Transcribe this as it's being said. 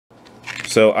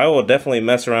So I will definitely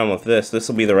mess around with this. This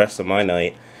will be the rest of my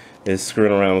night, is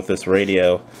screwing around with this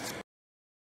radio.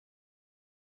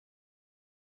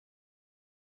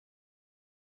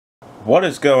 What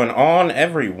is going on,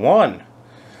 everyone?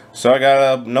 So I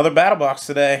got another BattlBox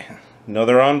today.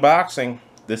 Another unboxing.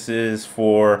 This is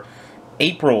for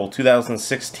April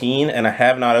 2016, and I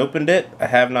have not opened it. I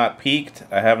have not peeked.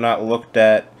 I have not looked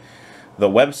at the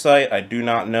website. I do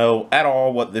not know at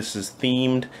all what this is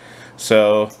themed.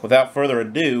 So without further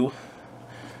ado,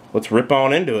 let's rip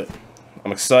on into it.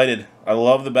 I'm excited. I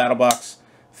love the BattlBox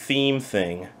theme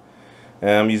thing.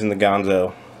 And I'm using the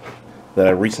Gonzo that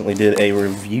I recently did a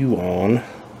review on.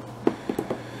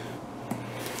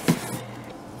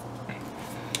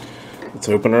 Let's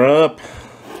open her up.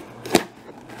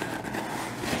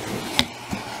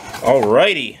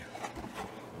 Alrighty.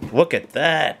 Look at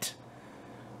that.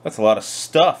 That's a lot of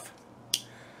stuff.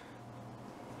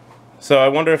 So I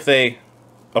wonder if they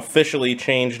officially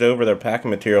changed over their packing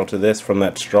material to this from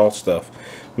that straw stuff.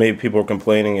 Maybe people were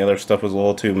complaining the other stuff was a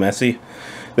little too messy.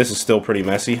 This is still pretty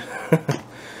messy.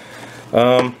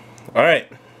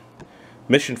 Alright.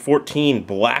 Mission 14,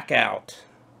 Blackout.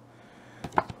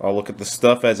 I'll look at the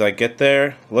stuff as I get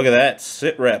there. Look at that.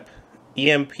 Sitrep.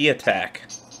 EMP attack.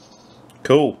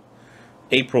 Cool.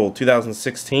 April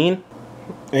 2016.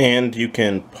 And you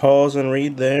can pause and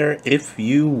read there if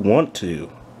you want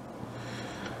to.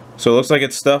 So it looks like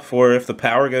it's stuff for if the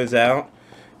power goes out.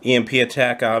 EMP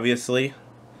attack, obviously.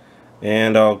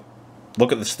 And I'll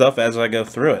look at the stuff as I go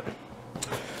through it.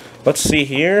 Let's see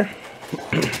here.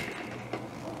 I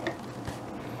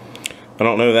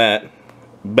don't know that.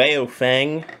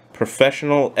 Baofeng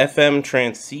Professional FM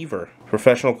Transceiver.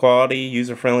 Professional quality,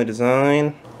 user-friendly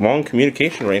design, long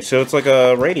communication range. So it's like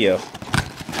a radio.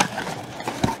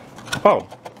 Oh,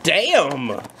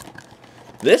 damn!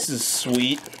 This is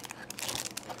sweet.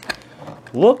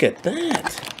 Look at that.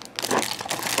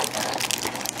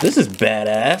 This is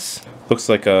badass. Looks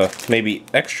like a maybe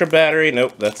extra battery.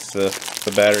 Nope, that's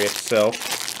the battery itself.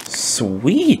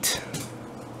 Sweet.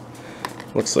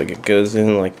 Looks like it goes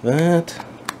in like that.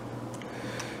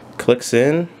 Clicks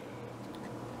in.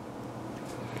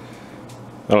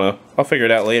 I don't know. I'll figure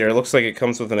it out later. It looks like it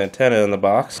comes with an antenna in the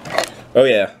box. Oh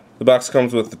yeah, the box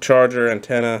comes with the charger,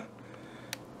 antenna,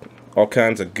 all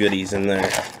kinds of goodies in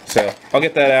there. So I'll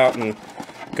get that out and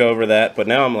go over that. But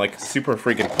now I'm like super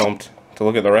freaking pumped to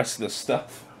look at the rest of this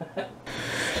stuff.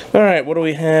 Alright, what do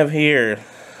we have here?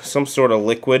 Some sort of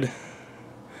liquid.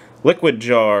 Liquid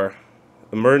jar.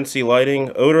 Emergency lighting.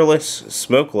 Odorless,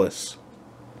 smokeless.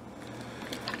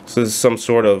 So this is some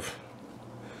sort of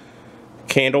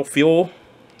candle fuel.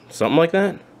 Something like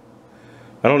that.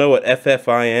 I don't know what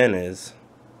FFIN is.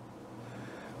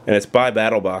 And it's by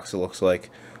BattlBox, it looks like.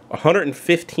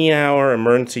 115-hour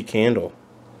emergency candle.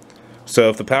 So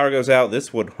if the power goes out,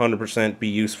 this would 100% be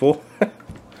useful.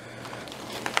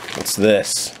 What's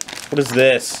this? What is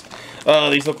this? Oh,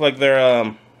 these look like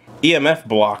they're EMF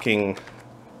blocking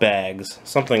bags.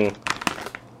 Something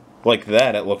like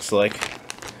that, it looks like.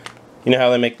 You know how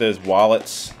they make those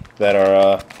wallets that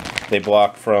are, they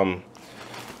block from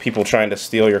people trying to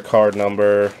steal your card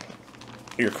number,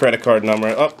 your credit card number.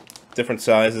 Oh, different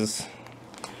sizes.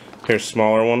 Here's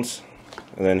smaller ones,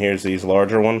 and then here's these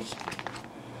larger ones.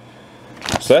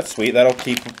 So that's sweet. That'll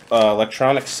keep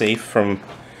electronics safe from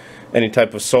any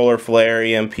type of solar flare,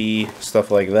 EMP,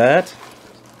 stuff like that.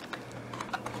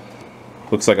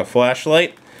 Looks like a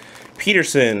flashlight.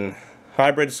 Peterson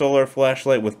hybrid solar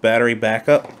flashlight with battery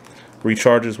backup.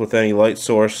 Recharges with any light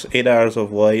source. 8 hours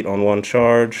of light on one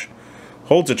charge.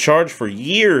 Holds a charge for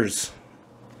years.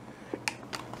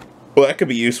 Well, that could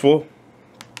be useful.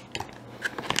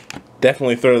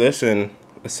 Definitely throw this in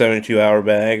a 72-hour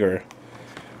bag or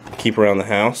keep around the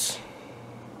house.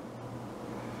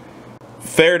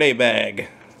 Faraday bag.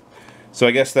 So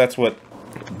I guess that's what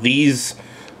these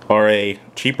are a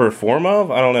cheaper form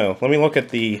of? I don't know. Let me look at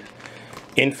the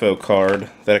info card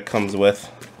that it comes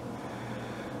with.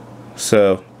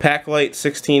 So, pack light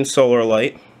 16 solar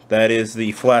light. That is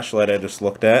the flashlight I just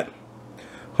looked at.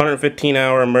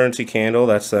 115-hour emergency candle,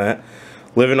 that's that.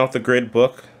 Living off the grid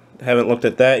book, haven't looked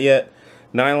at that yet.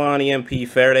 Nylon EMP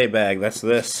Faraday bag, that's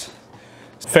this.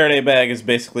 Faraday bag is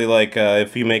basically like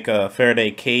if you make a Faraday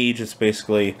cage, it's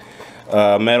basically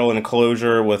metal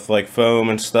enclosure with like foam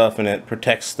and stuff, and it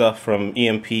protects stuff from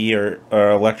EMP or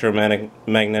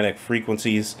electromagnetic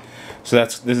frequencies. So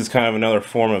this is kind of another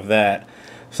form of that.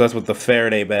 So that's what the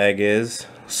Faraday bag is.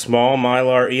 Small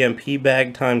Mylar EMP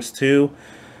bag ×2,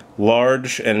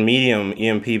 large and medium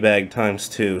EMP bag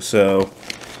 ×2. So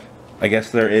I guess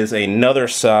there is another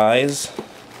size.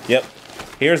 Yep,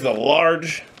 here's the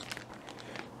large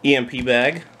EMP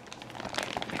bag.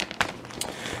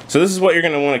 So this is what you're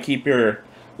going to want to keep your,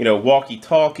 you know,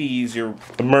 walkie-talkies, your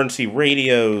emergency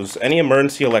radios, any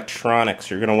emergency electronics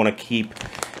you're going to want to keep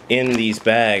in these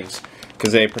bags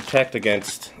because they protect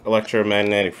against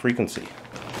electromagnetic frequency.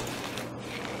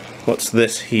 What's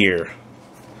this here?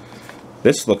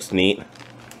 This looks neat.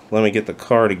 Let me get the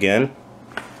card again.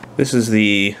 This is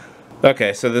the...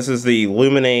 Okay, so this is the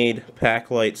Luminade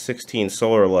Packlight 16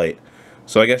 solar light.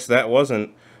 So I guess that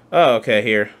wasn't... Oh, okay,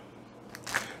 here.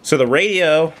 So the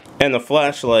radio and the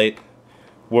flashlight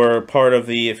were part of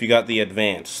the, if you got the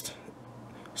advanced.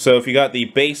 So if you got the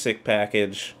basic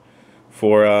package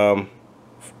for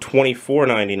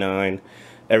 $24.99,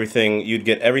 everything, you'd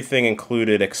get everything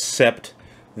included except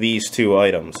these two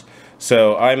items.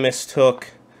 So I mistook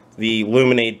the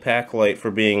Luminade Packlight for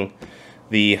being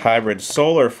the hybrid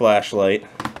solar flashlight.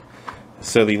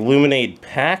 So the Luminade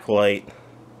Packlight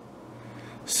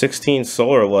 16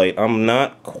 solar light, I'm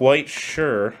not quite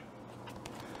sure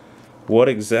what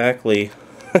exactly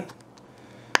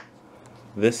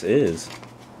this is.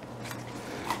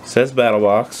 It says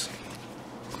BattlBox.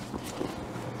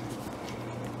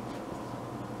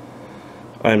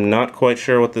 I'm not quite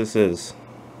sure what this is.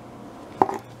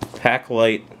 Pack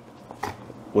light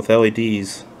with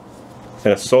LEDs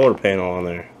and a solar panel on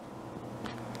there.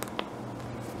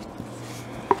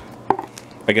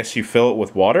 I guess you fill it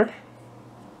with water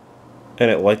and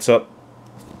it lights up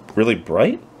really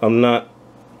bright? I'm not...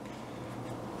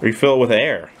 Or you fill it with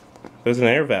air. There's an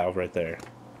air valve right there.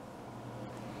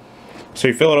 So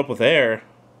you fill it up with air.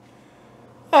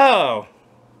 Oh!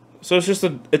 So it's just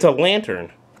it's a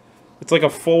lantern. It's like a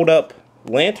fold-up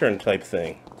lantern type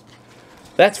thing.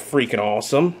 That's freaking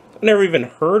awesome. I've never even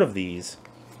heard of these.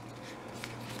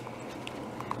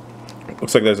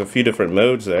 Looks like there's a few different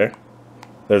modes there.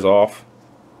 There's off.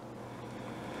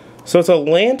 So it's a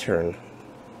lantern.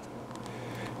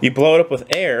 You blow it up with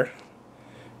air,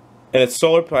 and it's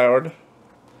solar powered,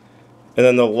 and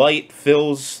then the light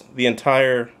fills the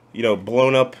entire, you know,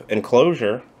 blown up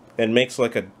enclosure and makes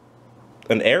like an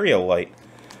area light.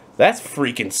 That's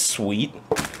freaking sweet.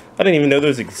 I didn't even know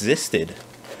those existed.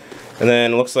 And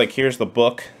then it looks like here's the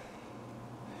book,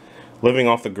 Living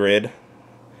Off the Grid.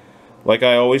 Like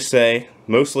I always say,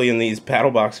 mostly in these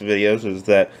BattlBox videos, is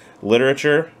that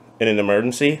literature in an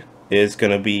emergency is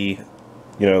going to be,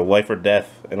 you know, life or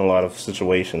death in a lot of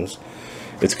situations.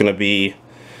 It's going to be,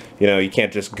 you know, you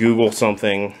can't just Google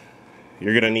something.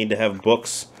 You're going to need to have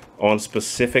books on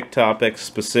specific topics,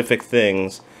 specific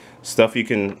things, stuff you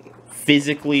can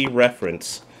physically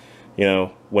reference, you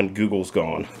know, when Google's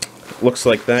gone. Looks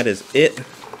like that is it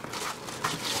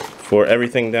for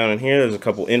everything down in here. There's a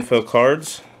couple info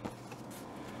cards.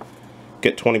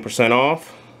 Get 20%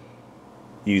 off.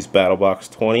 Use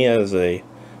BattlBox20 as a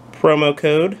promo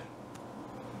code.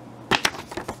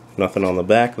 Nothing on the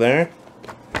back there.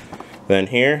 Then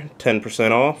here,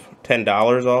 10% off,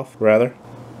 $10 off rather,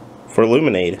 for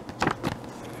Luminade.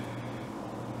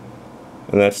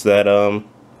 And that's that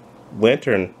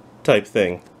lantern type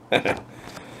thing.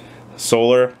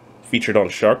 Solar, featured on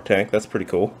Shark Tank. That's pretty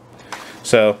cool.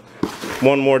 So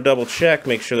one more double check,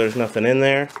 make sure there's nothing in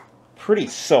there. Pretty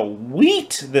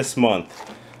sweet this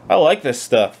month. I like this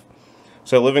stuff.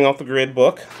 So Living Off the Grid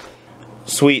book.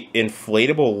 Sweet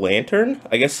inflatable lantern,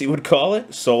 I guess you would call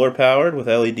it. Solar powered with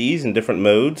LEDs in different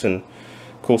modes and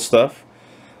cool stuff.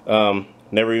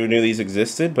 Never even knew these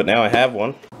existed, but now I have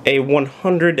one. A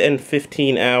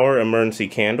 115-hour emergency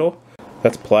candle.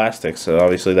 That's plastic, so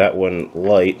obviously that wouldn't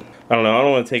light. I don't know, I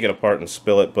don't want to take it apart and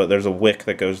spill it, but there's a wick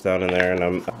that goes down in there,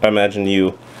 and I imagine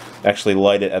you actually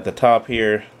light it at the top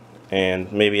here,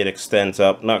 and maybe it extends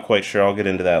up. Not quite sure, I'll get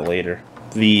into that later.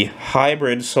 The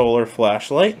hybrid solar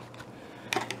flashlight.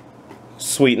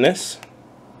 Sweetness.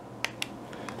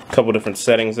 A couple different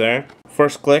settings there.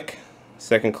 First click,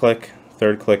 second click,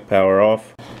 third click, power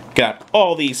off. Got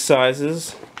all these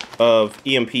sizes of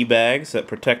EMP bags that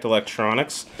protect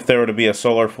electronics if there were to be a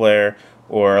solar flare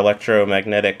or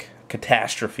electromagnetic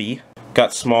catastrophe.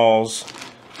 Got smalls,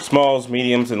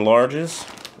 mediums, and larges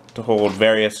to hold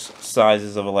various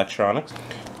sizes of electronics.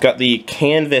 Got the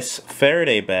canvas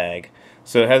Faraday bag.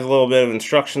 So it has a little bit of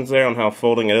instructions there on how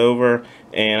folding it over,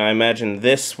 and I imagine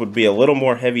this would be a little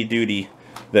more heavy duty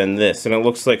than this. And it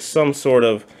looks like some sort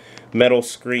of metal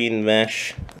screen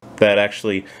mesh that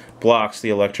actually blocks the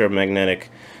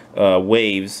electromagnetic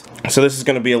waves. So this is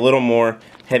going to be a little more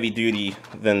heavy duty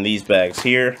than these bags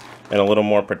here, and a little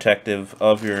more protective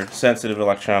of your sensitive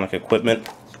electronic equipment.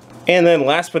 And then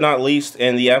last but not least,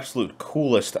 and the absolute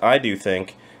coolest I do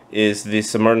think, is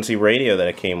this emergency radio that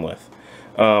it came with.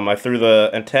 I threw the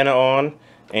antenna on,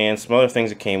 and some other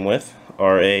things it came with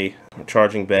are a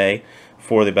charging bay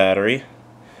for the battery,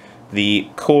 the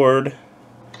cord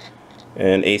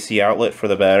and AC outlet for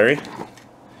the battery,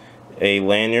 a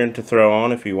lanyard to throw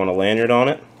on if you want a lanyard on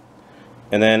it,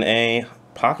 and then a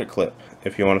pocket clip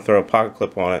if you want to throw a pocket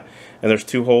clip on it. And there's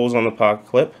 2 holes on the pocket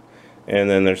clip, and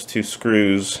then there's 2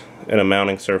 screws and a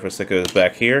mounting surface that goes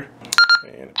back here.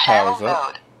 And it powers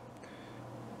up.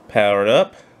 Powered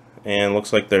up, and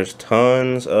looks like there's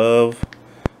tons of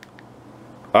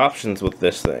options with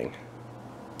this thing.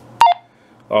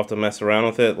 I'll have to mess around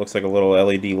with it. Looks like a little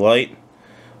LED light.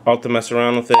 I'll have to mess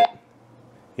around with it,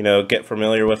 you know, get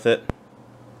familiar with it.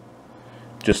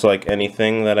 Just like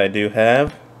anything that I do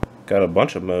have. Got a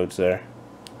bunch of modes there.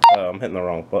 Oh, I'm hitting the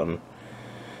wrong button.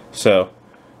 So,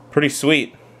 pretty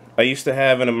sweet. I used to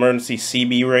have an emergency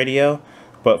CB radio,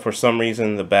 but for some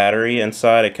reason the battery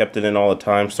inside, I kept it in all the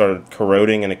time, started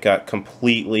corroding, and it got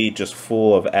completely just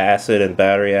full of acid and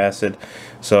battery acid.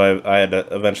 So I had to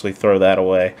eventually throw that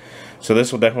away. So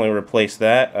this will definitely replace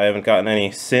that. I haven't gotten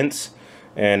any since,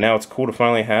 and now it's cool to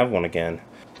finally have one again.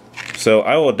 So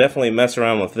I will definitely mess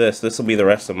around with this. This will be the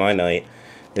rest of my night,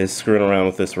 is screwing around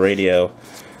with this radio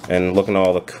and looking at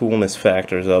all the coolness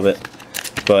factors of it.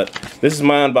 But this is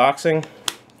my unboxing.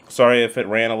 Sorry if it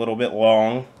ran a little bit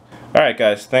long. Alright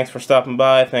guys, thanks for stopping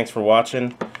by, thanks for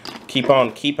watching. Keep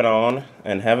on keeping on,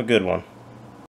 and have a good one.